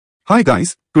Hi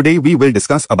guys, today we will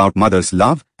discuss about mother's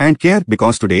love and care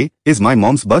because today is my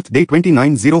mom's birthday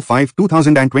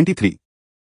 29/05/2023.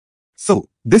 So,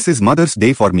 this is Mother's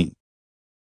Day for me.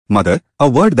 Mother, a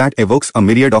word that evokes a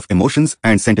myriad of emotions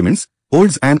and sentiments,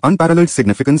 holds an unparalleled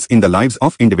significance in the lives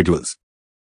of individuals.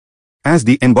 As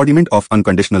the embodiment of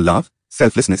unconditional love,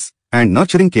 selflessness, and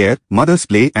nurturing care, mothers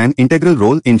play an integral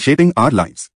role in shaping our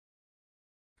lives.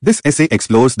 This essay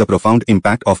explores the profound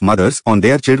impact of mothers on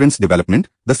their children's development,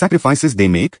 the sacrifices they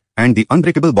make, and the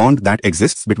unbreakable bond that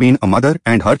exists between a mother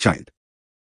and her child.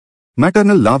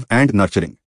 Maternal love and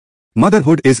nurturing.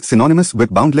 Motherhood is synonymous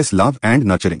with boundless love and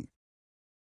nurturing.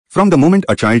 From the moment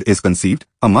a child is conceived,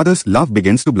 a mother's love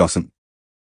begins to blossom.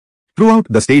 Throughout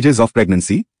the stages of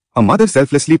pregnancy, a mother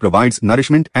selflessly provides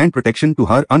nourishment and protection to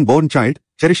her unborn child,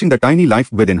 cherishing the tiny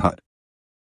life within her.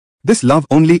 This love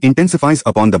only intensifies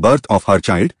upon the birth of her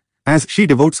child, as she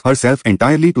devotes herself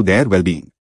entirely to their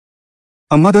well-being.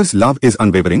 A mother's love is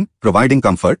unwavering, providing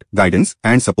comfort, guidance,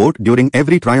 and support during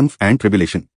every triumph and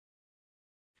tribulation.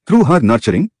 Through her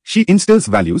nurturing, she instills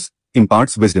values,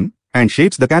 imparts wisdom, and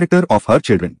shapes the character of her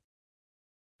children.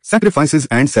 Sacrifices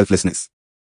and selflessness.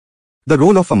 The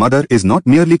role of a mother is not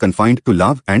merely confined to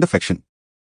love and affection.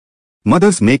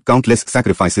 Mothers make countless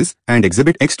sacrifices and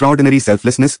exhibit extraordinary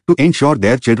selflessness to ensure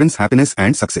their children's happiness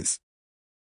and success.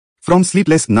 From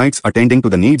sleepless nights attending to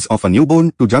the needs of a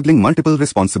newborn to juggling multiple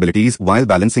responsibilities while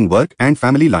balancing work and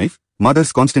family life,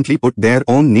 mothers constantly put their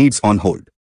own needs on hold.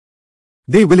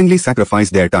 They willingly sacrifice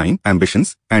their time,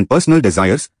 ambitions, and personal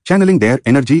desires, channeling their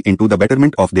energy into the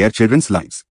betterment of their children's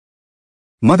lives.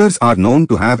 Mothers are known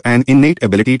to have an innate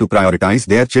ability to prioritize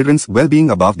their children's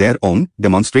well-being above their own,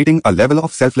 demonstrating a level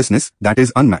of selflessness that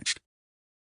is unmatched.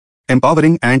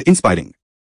 Empowering and inspiring.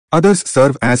 Others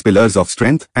serve as pillars of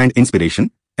strength and inspiration,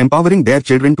 empowering their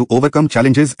children to overcome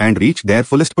challenges and reach their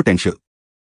fullest potential.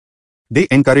 They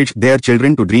encourage their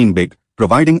children to dream big,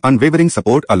 providing unwavering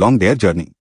support along their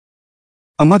journey.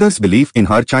 A mother's belief in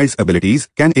her child's abilities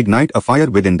can ignite a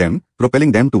fire within them,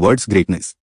 propelling them towards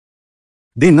greatness.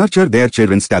 They nurture their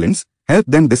children's talents, help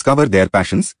them discover their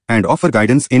passions, and offer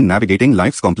guidance in navigating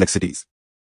life's complexities.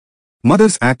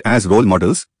 Mothers act as role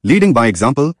models, leading by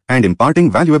example and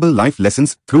imparting valuable life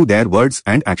lessons through their words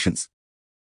and actions.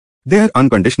 Their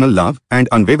unconditional love and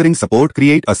unwavering support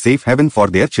create a safe haven for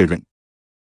their children.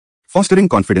 Fostering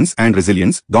confidence and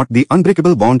resilience. The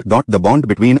unbreakable bond. The bond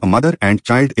between a mother and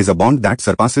child is a bond that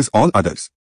surpasses all others.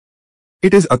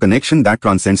 It is a connection that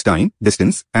transcends time,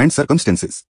 distance, and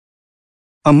circumstances.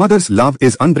 A mother's love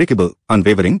is unbreakable,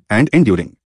 unwavering, and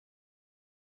enduring.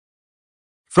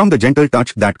 From the gentle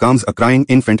touch that calms a crying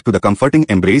infant to the comforting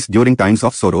embrace during times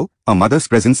of sorrow, a mother's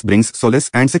presence brings solace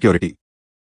and security.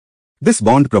 This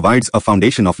bond provides a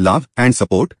foundation of love and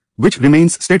support, which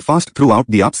remains steadfast throughout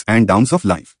the ups and downs of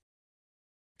life.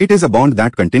 It is a bond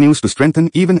that continues to strengthen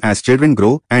even as children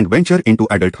grow and venture into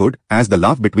adulthood, as the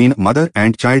love between mother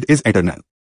and child is eternal.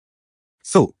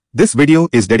 So, this video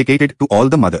is dedicated to all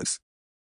the mothers.